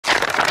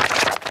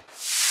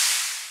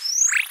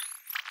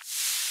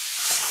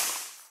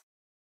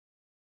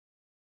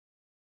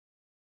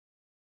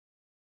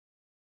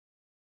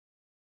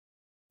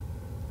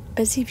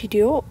በዚህ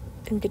ቪዲዮ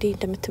እንግዲህ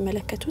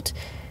እንደምትመለከቱት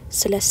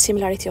ስለ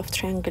similarity of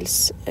triangles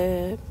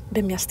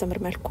በሚያስተምር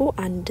መልኩ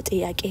አንድ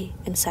ጥያቄ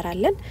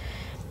እንሰራለን።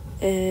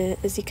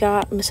 እዚህ ጋር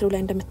ምስሉ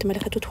ላይ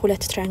እንደምትመለከቱት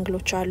ሁለት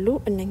ትራያንግሎች አሉ።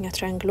 እነኛ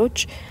ትራያንግሎች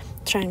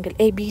triangle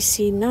ABC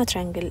እና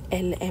triangle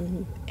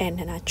LMN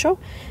ናቸው።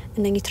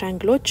 እነኚህ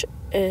ትራያንግሎች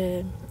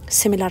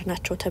similar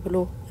ናቸው ተብሎ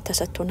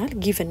ተሰጥቶናል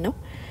given ነው።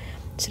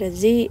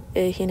 ስለዚህ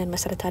ይሄንን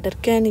መሰረት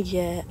አድርገን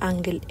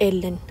የአንግል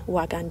Lን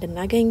ዋጋ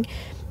እንድናገኝ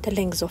the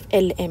length of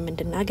LM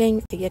እንድናገኝ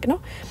ጠየቅነው።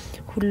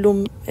 ሁሉም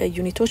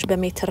ዩኒቶች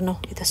በሜትር ነው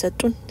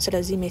የተሰጡን።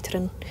 ስለዚህ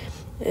ሜትርን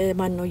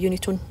ማን ነው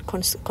ዩኒቱን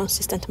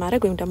ኮንሲስተንት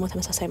ማድረግ ወይም ደግሞ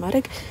ተመሳሳይ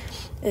ማድረግ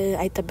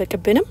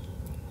አይተበቅብንም።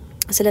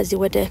 ስለዚህ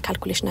ወደ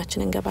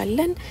ካልኩሌሽናችን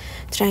እንገባለን።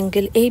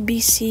 triangle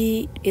ABC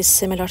is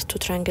similar to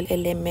triangle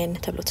LMN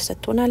ተብሎ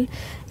ተሰጥቶናል።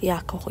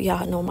 ያ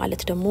ነው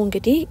ማለት ደግሞ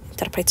እንግዲህ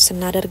ኢንተርፕሬት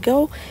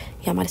ስናደርገው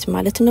ያ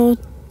ማለት ነው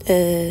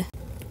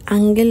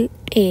angle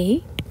A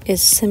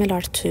is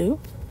similar to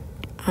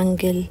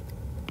angle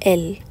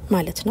L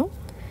ማለት ነው።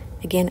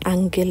 again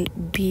angle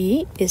B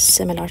is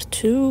similar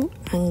to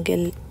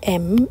angle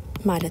M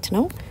ማለት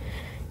ነው.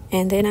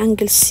 and then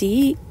angle C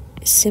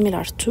is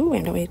similar to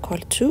and we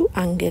equal to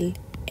angle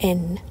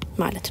N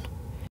ማለት ነው።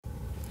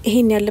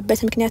 ይሄን ያለበት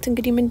ምክንያት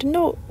እንግዲህ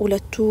ምንድነው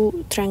ሁለቱ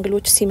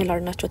ትራያንግሎች ሲሚላር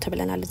ናቸው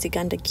ተብለናል። እዚህ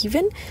ጋር እንደ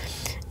ጊቨን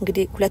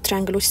እንግዲህ ሁለት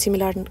ትራያንግሎች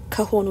ሲሚላር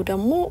ከሆኑ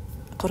ደግሞ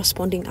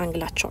ኮረስፖንዲንግ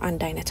አንግላቸው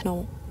አንድ አይነት ነው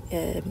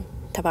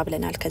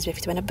ተባብለናል ከዚህ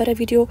በፊት በነበረ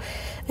ቪዲዮ።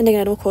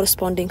 እንደገና ደግሞ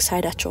ኮረስፖንዲንግ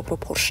ሳይዳቸው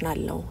ፕሮፖርሽናል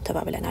ነው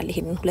ተባብለናል።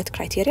 ይሄንን ሁለት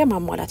ክራይቴሪያ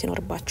ማሟላት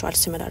ይኖርባቸዋል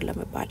ሲሚላር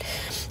ለመባል።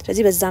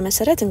 ስለዚህ በዛ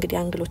መሰረት እንግዲህ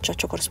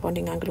አንግሎቻቸው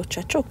ኮረስፖንዲንግ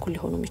አንግሎቻቸው እኩል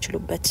ሊሆኑ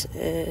የሚችሉበት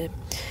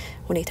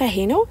ሁኔታ ይሄ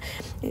ነው።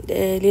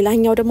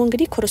 ሌላኛው ደግሞ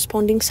እንግዲህ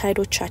ኮረስፖንዲንግ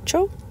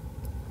ሳይዶቻቸው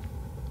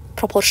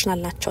ፕሮፖርሽናል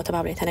ናቸው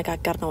ተባብለን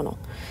የተነጋገርነው ነው።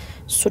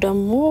 እሱ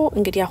ደግሞ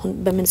እንግዲህ አሁን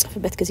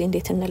በመንጽፍበት ጊዜ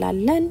እንዴት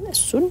እንላለን?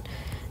 እሱን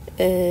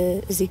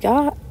እዚህ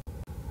ጋር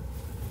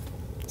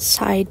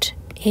side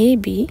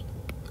AB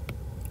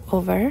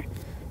over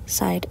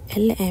side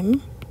LM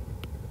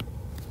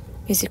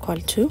is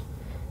equal to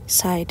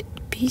side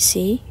BC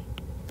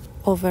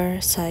over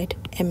side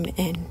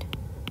MN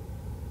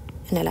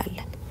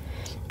እንላለን።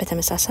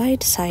 በተመሳሳይ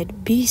side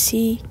BC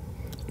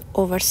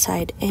over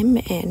side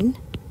MN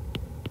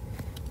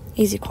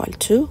is equal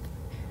to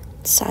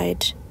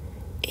side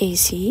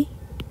AC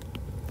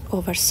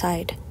over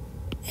side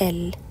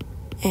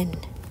LN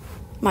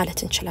ማለት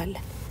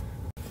እንችላለን።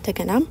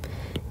 እንደገናም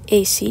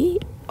AC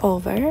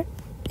over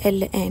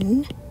LN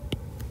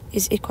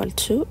is equal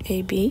to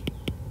AB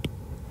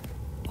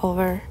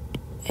over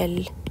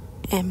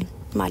LM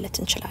ማለት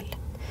እንችላለን።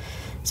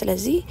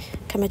 ስለዚህ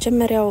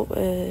ከመጀመሪያው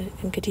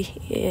እንግዲህ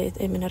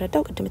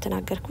የምንረዳው ቅድም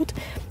ተናገርኩት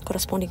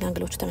ኮረስፖንዲንግ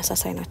አንግሎቹ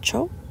ተመሳሳይ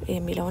ናቸው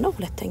የሚለው ነው።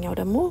 ሁለተኛው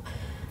ደግሞ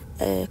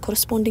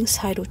ኮረስፖንዲንግ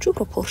ሳይዶቹ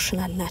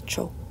ፕሮፖርሽናል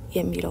ናቸው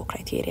የሚለው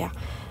ክራይቴሪያ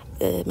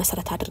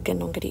መሰረት አድርገን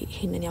ነው እንግዲህ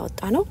ይሄንን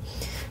ያወጣ ነው።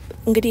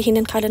 እንግዲህ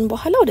ይሄንን ካለን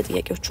በኋላ ወደ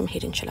ጥያቄዎቹ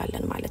መሄድ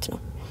እንችላለን ማለት ነው።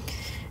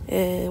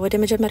 ወደ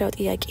መጀመሪያው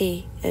ጥያቄ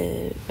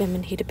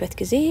በመንሄድበት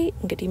ጊዜ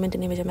እንግዲህ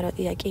ምንድነው የመጀመሪያው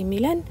ጥያቄ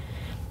የሚለን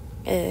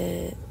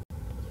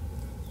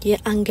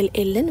የአንግል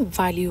ኤልን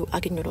ቫልዩ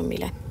አግኙ ነው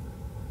የሚለን።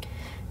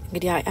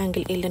 እንግዲህ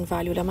አንግል ኤልን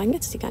ቫልዩ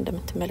ለማግኘት እዚህ ጋር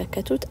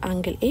እንደምትመለከቱት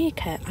አንግል ኤ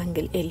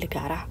ከአንግል ኤል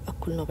ጋራ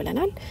እኩል ነው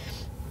ብለናል።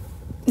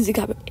 እዚህ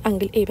ጋር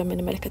አንግል ኤ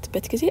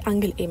በመንመለከትበት ጊዜ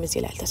አንግል ኤ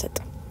እዚህ ላይ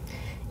አልተሰጠም።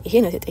 ይሄ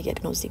ነው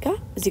የተጠየቅነው እዚህ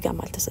ጋር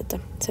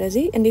አልተሰጠም።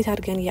 ስለዚህ እንዴት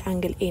አድርገን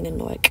የአንግል ኤን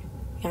እንወቅ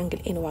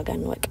የአንግል ኤን ዋጋ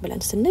እንወቅ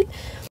ብለን ስንል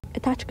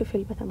እታች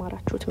ክፍል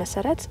በተማራችሁት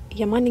መሰረት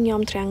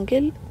የማንኛውም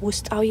ትራያንግል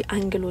ውስጣዊ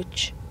አንግሎች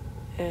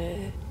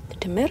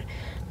ድምር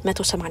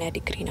 180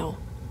 ዲግሪ ነው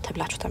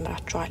ተብላችሁ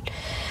ተምራችኋል።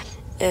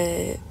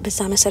 በዛ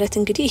መሰረት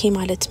እንግዲህ ይሄ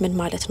ማለት ምን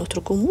ማለት ነው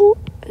ትርጉሙ?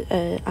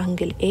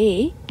 አንግል ኤ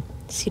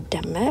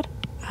ሲደመር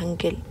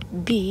አንግል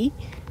ቢ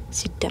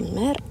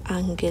ሲደመር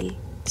አንግል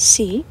ሲ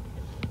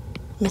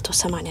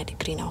 180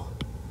 ዲግሪ ነው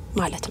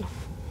ማለት ነው።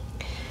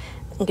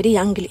 እንግዲህ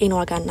የአንግል ኤን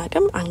ዋጋ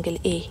እናቀም አንግል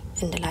ኤ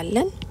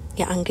እንላለን።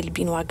 የአንግል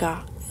ቢን ዋጋ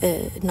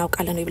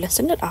እናውቃለን ወይ ብለን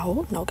ስንል አዎ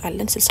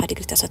እናውቃለን። 60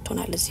 ዲግሪ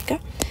ተሰጥቶናል እዚህ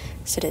ጋር።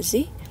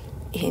 ስለዚህ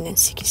ይሄንን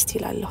 60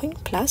 ይላለሁኝ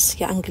ፕላስ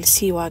የአንግል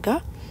ሲ ዋጋ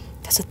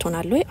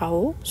ተሰጥቶናል ወይ? አዎ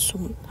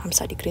እሱም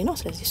 50 ዲግሪ ነው።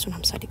 ስለዚህ እሱን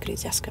 50 ዲግሪ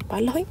እዚህ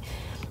ያስገባለሁኝ።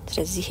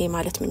 ስለዚህ ይሄ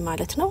ማለት ምን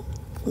ማለት ነው?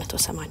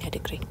 180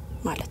 ዲግሪ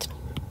ማለት ነው።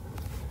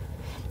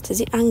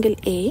 ስለዚህ አንግል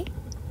ኤ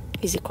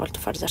is equal to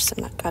further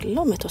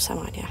ስናቃለው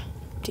 180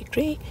 ዲግሪ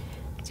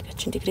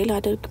እዚጋችን ዲግሪ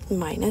ላድርግ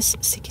minus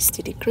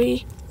 60 ዲግሪ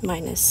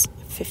minus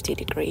 50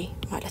 ዲግሪ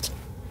ማለት ነው።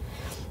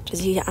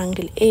 ስለዚህ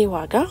የአንግል ኤ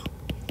ዋጋ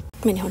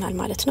ምን ይሆናል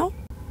ማለት ነው?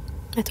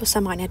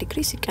 180 ዲግሪ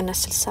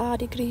ሲቀነስ 60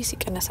 ዲግሪ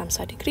ሲቀነስ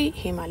 50 ዲግሪ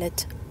ይሄ ማለት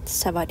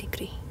 70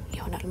 ዲግሪ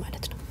ይሆናል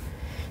ማለት ነው።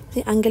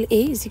 ስለዚህ አንግል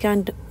ኤ እዚህ ጋር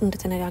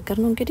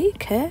እንደተነጋገርነው እንግዲህ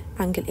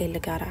ከአንግል ኤል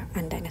ጋራ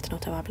አንድ አይነት ነው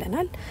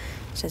ተባብለናል።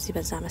 ስለዚህ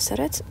በዛ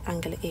መሰረት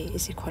አንግል ኤ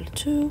is equal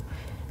to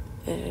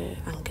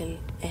አንግል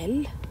ኤል።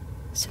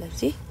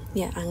 ስለዚህ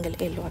የአንግል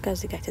ኤል ዋጋ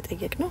እዚህ ጋር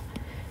ተጠየቅነው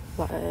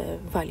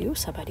ቫልዩ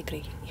 70 ዲግሪ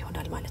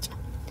ይሆናል ማለት ነው።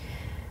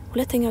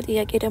 ሁለተኛው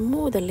ጥያቄ ደግሞ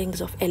the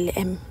length of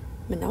LM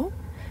ነው።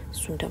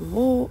 እሱን ደግሞ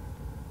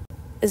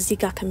እዚህ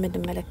ጋር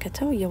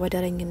ከምንመለከተው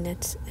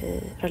የወደረኝነት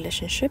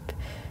ሪሌሽንሺፕ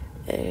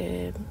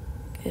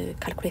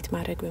ካልኩሌት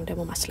ማድረግ ወይም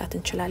ደግሞ ማስላት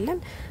እንችላለን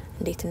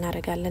እንዴት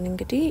እናደርጋለን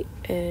እንግዲህ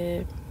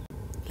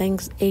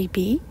length AB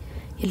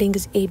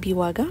የlength AB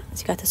ዋጋ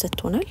እዚህ ጋር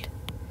ተሰጥቶናል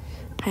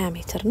 20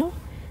 ሜትር ነው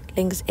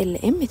length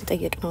LM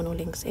የተጠየቅነው ነው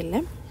length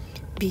LM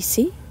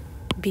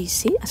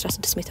BC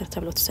 16 ሜትር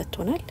ተብሎ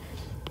ተሰጥቶናል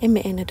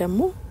MN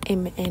ደግሞ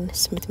MN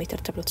 8 ሜትር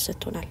ተብሎ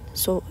ተሰጥቶናል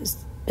ሶ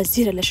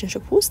በዚህ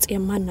ሪሌሽንሺፕ ውስጥ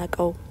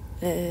የማናቀው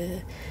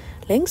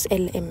length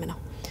LM ነው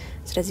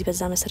ስለዚህ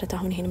በዛ መሰረት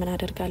አሁን ይሄን ምን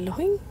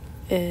አደርጋለሁኝ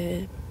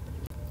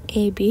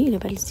AB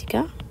ለበል እዚህ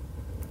ጋር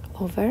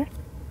over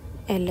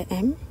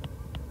LM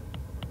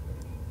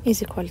is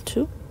equal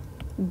to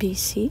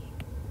BC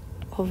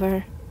over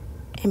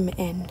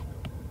MN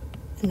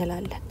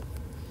እንላለን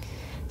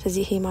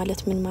ስለዚህ ይሄ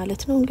ማለት ምን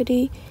ማለት ነው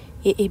እንግዲህ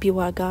የAB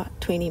ዋጋ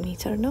 20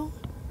 ሜትር ነው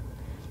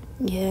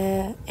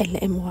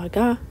የLM ዋጋ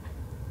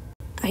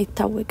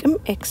አይታወቅም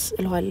x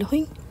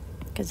እለዋለሁኝ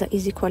ከዛ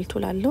is equal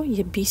to ላለው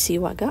የBC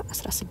ዋጋ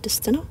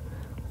 16 ነው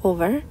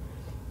over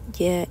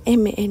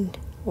የMN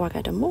ዋጋ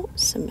ደግሞ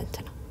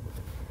 8 ነው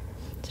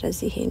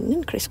ስለዚህ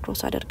ይሄንን ክሪስ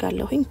ክሮስ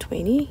አደርጋለሁኝ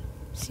 20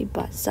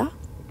 ሲባዛ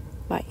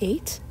by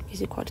 8 is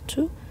equal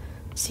to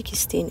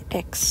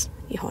 16x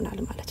ይሆናል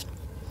ማለት ነው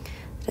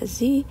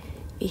ስለዚህ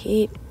ይሄ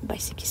by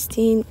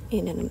 16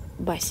 ይሄንን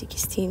by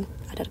 16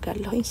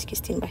 አደርጋለሁኝ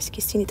 16 by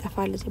 16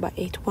 ይጠፋል እዚህ by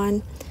 8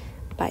 1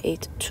 by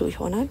 8 2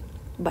 ይሆናል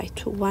by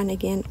 2 1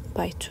 again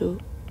by 2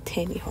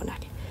 10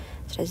 ይሆናል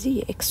ስለዚህ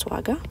የx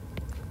ዋጋ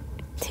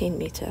 10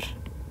 ሜትር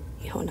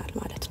ይሆናል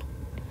ማለት ነው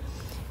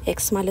x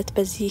ማለት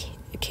በዚህ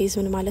ኬዝ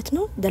ምን ማለት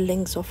ነው the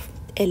length of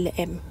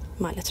LM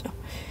ማለት ነው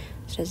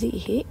ስለዚህ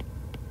ይሄ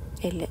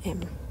LM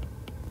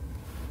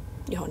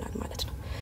ይሆናል ማለት ነው